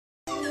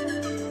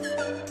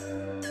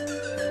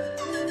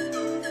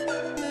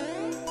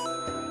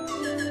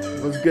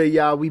What's good,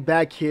 y'all? We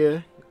back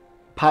here,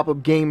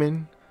 pop-up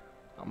gaming.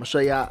 I'm gonna show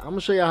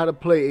y'all how to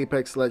play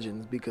Apex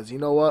Legends, because you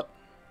know what?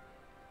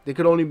 There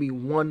could only be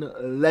one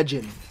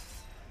legend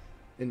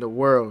in the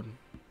world,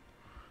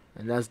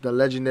 and that's the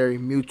legendary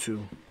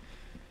Mewtwo,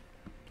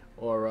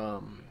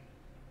 or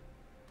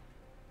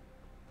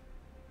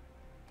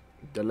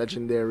the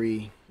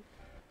legendary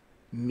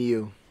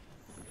Mew.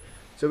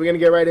 So we're gonna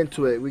get right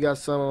into it. We got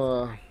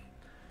some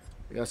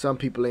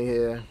people in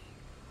here.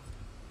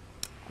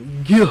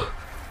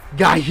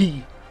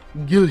 Gilhi.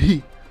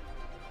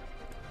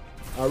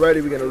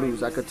 Already we're gonna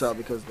lose. I could tell,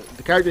 because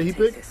the character he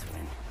picked,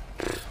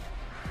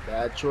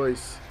 bad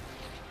choice.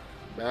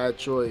 Bad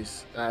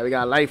choice. Alright, we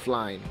got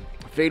Lifeline.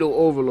 Fatal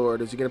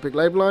Overlord. Is he gonna pick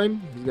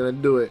Lifeline? He's gonna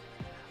do it.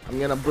 I'm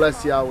gonna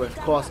bless y'all with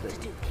Caustic,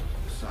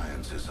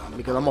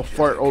 because I'm gonna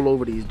fart all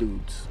over these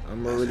dudes.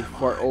 I'm gonna really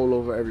fart all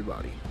over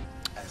everybody.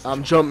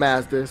 I'm Jump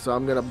Master, so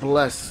I'm gonna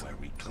bless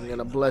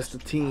the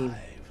team.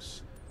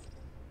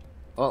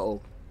 Uh-oh.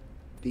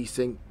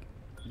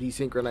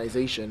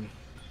 Desynchronization.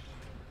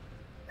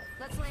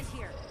 Let's land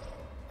here.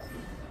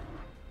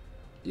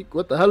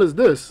 What the hell is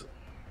this?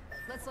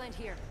 Let's land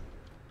here.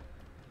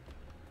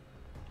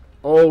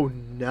 Oh,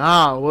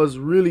 nah, it was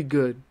really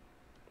good.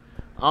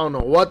 I don't know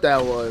what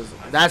that was.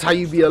 That's how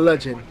you be a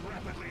legend.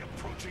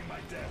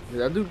 Did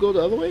that dude go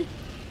the other way?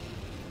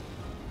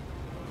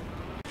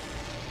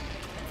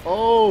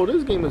 Oh,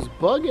 this game is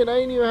bugging. I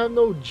ain't even have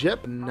no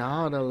jet.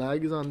 Nah, the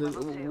lag is on this.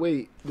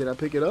 Wait, did I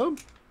pick it up?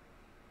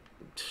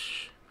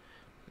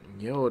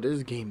 Yo,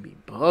 this game be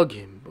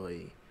bugging,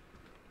 boy.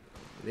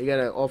 They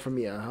gotta offer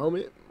me a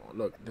helmet. Oh,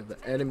 look, there's an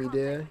enemy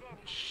there.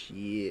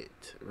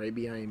 Shit, right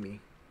behind me.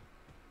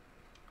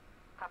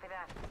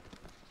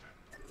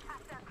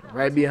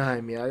 Right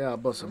behind me. I gotta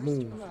bust a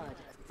move.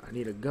 I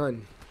need a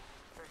gun.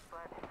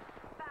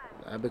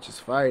 That bitch is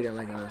fighting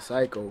like a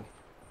psycho.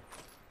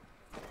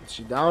 Is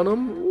she down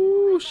him?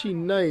 Ooh, she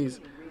nice.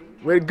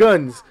 Where the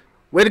guns?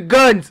 Where the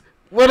guns?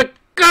 Where the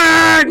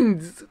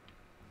guns?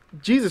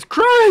 Jesus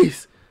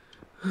Christ!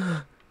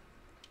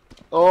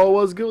 Oh,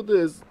 what's good with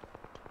this?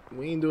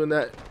 We ain't doing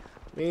that.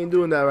 We ain't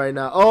doing that right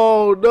now.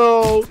 Oh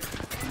no!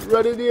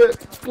 Right in here.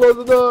 Close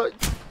the door.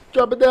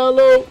 Drop it down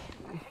low.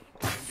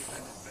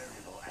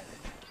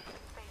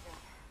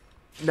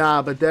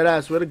 Nah, but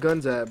deadass, where the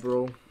guns at,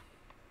 bro?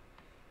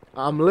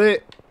 I'm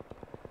lit.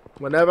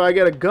 Whenever I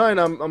get a gun,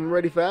 I'm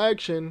ready for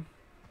action.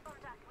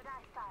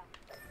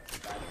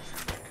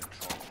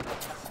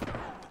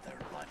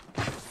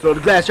 Throw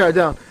the glass shard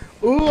down.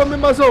 Ooh, I'm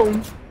in my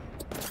zone.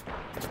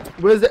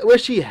 Where's that?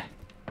 Where's she at?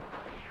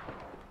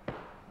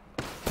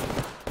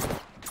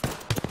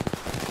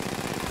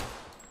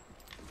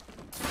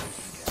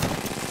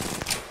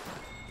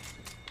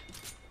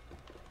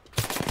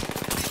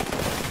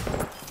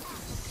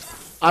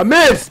 I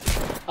missed!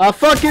 I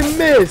fucking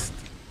missed!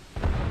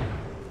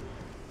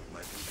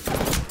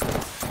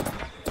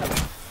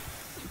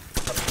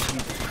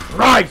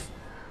 Christ!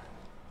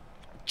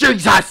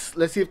 Jesus!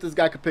 Let's see if this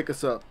guy can pick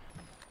us up.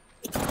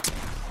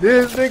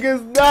 This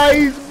nigga's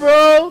nice,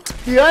 bro!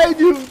 Behind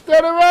you!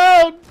 Turn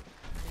around!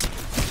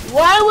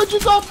 Why would you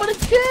go for the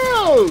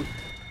kill?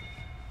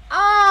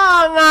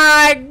 Oh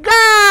my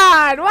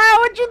god! Why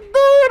would you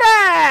do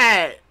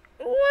that?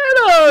 What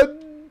a...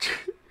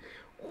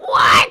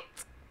 What?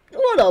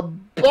 What a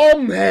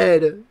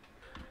bumhead!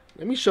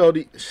 Let me show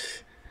the...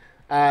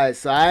 Alright,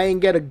 so I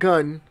ain't get a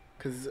gun,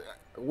 cause...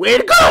 Where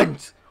the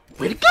guns?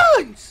 Where the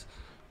guns?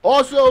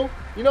 Also,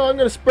 you know, I'm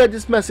gonna spread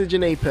this message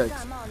in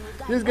Apex.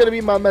 This is gonna be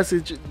my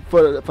message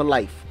for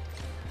life.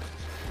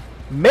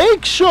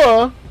 Make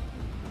sure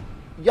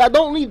y'all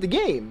don't leave the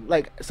game.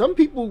 Like, some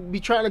people be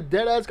trying to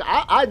deadass.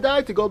 I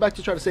died to go back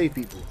to try to save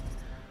people.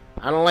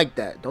 I don't like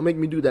that. Don't make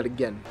me do that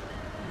again.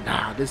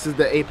 Nah, this is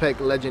the Apex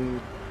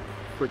Legend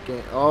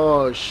freaking...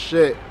 Oh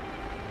shit.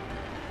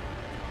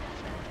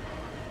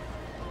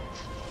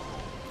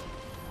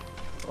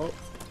 Oh,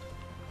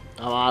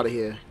 I'm out of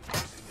here.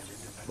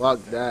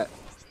 Fuck that.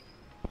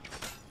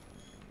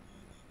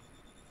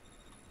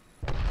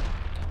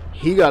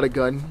 He got a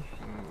gun.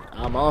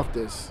 I'm off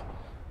this.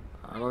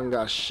 I don't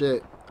got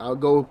shit. I'll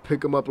go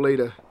pick him up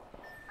later.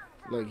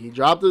 Look, he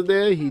dropped it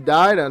there. He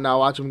died, and now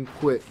watch him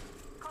quit.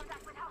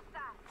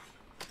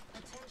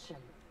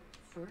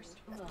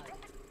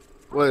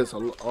 What is?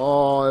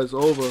 Oh, it's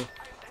over.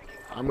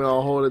 I'm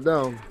gonna hold it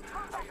down.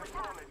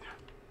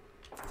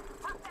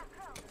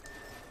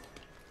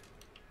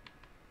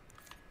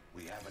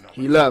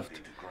 He left.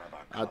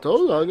 I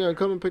told you I was gonna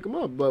come and pick him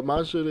up, but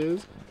my shit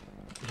is,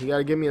 he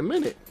gotta give me a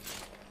minute.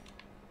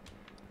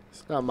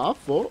 It's not my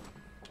fault.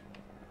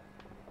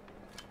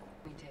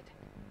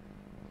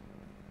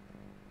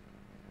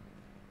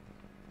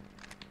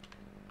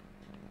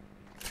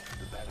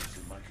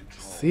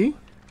 See?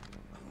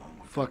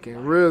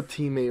 Fucking real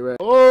teammate, right?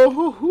 Oh,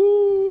 hoo,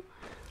 hoo.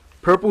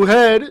 Purple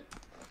head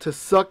to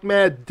suck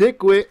mad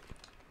dick with.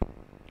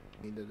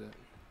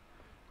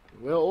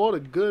 Well, all the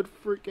good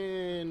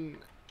freaking...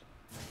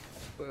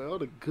 Where all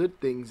the good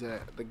things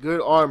at? The good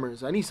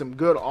armors. I need some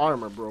good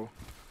armor, bro.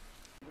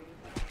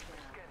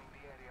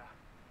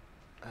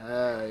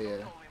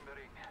 Yeah.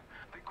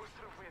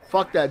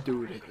 Fuck that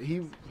dude.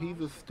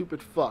 He's a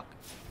stupid fuck.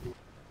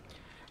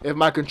 If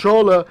my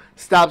controller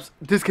stops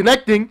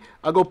disconnecting,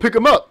 I go pick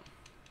him up.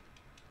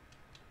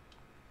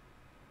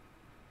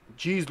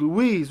 Jeez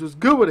Louise, what's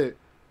good with it?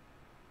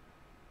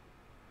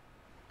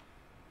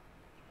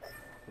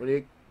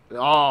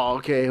 Oh,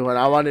 okay. When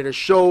I wanted to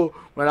show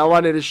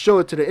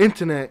it to the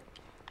internet,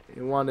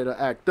 it wanted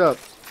to act up.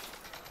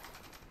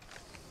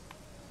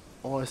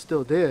 Oh, it's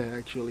still there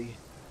actually.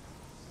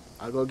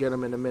 I'll go get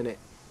him in a minute.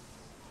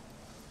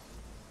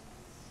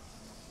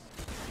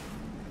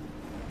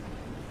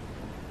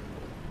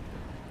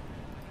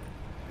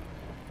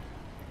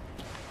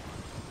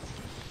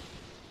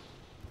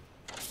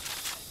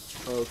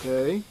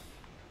 Okay.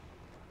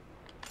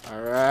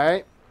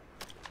 Alright.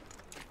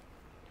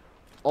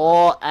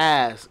 All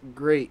ass.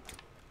 Great.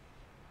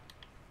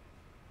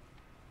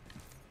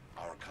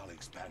 Our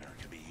colleague's banner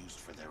can be used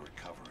for their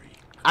recovery.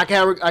 I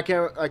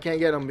can't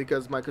get him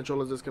because my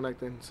controller's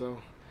disconnecting.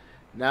 So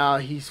now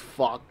he's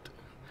fucked.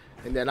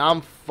 And then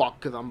I'm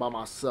fucked because I'm by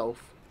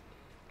myself.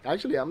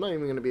 Actually, I'm not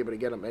even going to be able to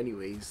get him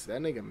anyways.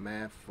 That nigga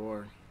mad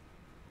for...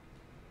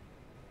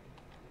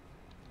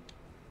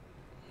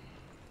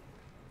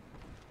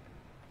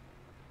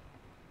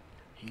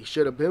 He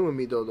should have been with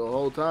me though the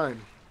whole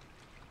time.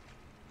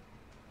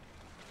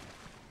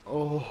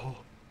 Oh.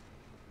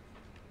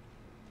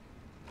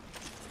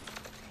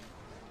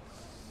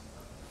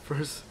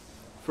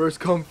 First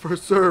come,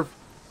 first serve.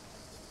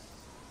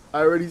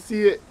 I already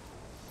see it.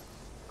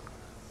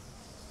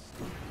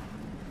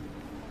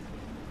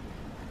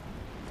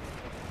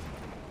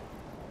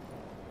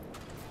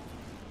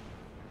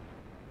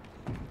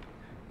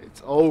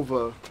 It's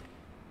over.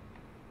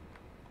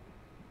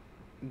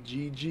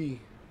 GG.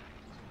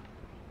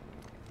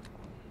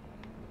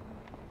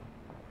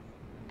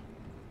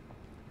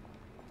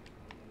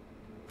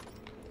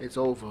 It's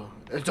over.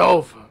 It's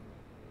over.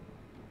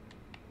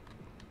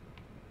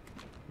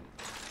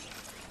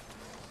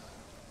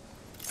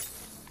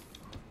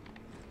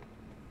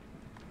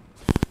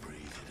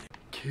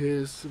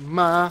 Kiss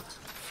my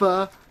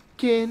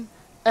fucking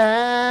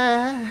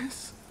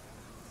ass.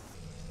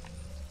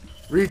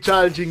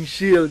 Recharging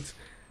shields.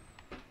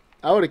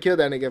 I would have killed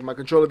that nigga if my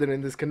controller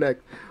didn't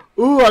disconnect.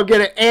 Ooh, I'm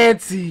getting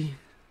antsy.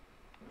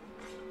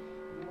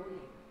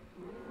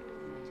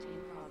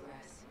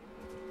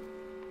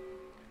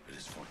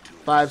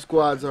 5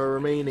 squads are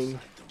remaining.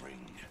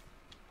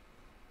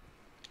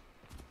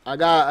 I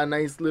got a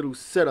nice little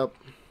setup,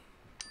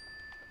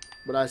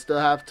 but I still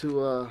have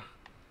to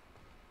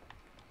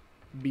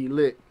be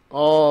lit.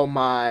 Oh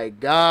my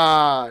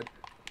god.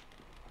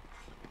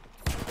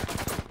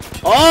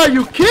 Are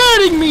you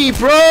kidding me,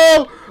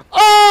 bro?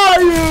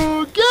 Are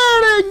you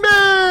kidding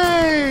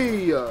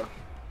me?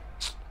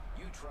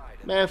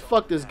 Man,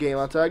 fuck this game.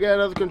 I'll tell you, I got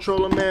another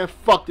controller, man.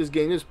 Fuck this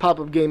game. This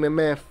pop-up gaming,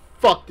 man.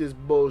 Fuck this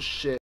bullshit.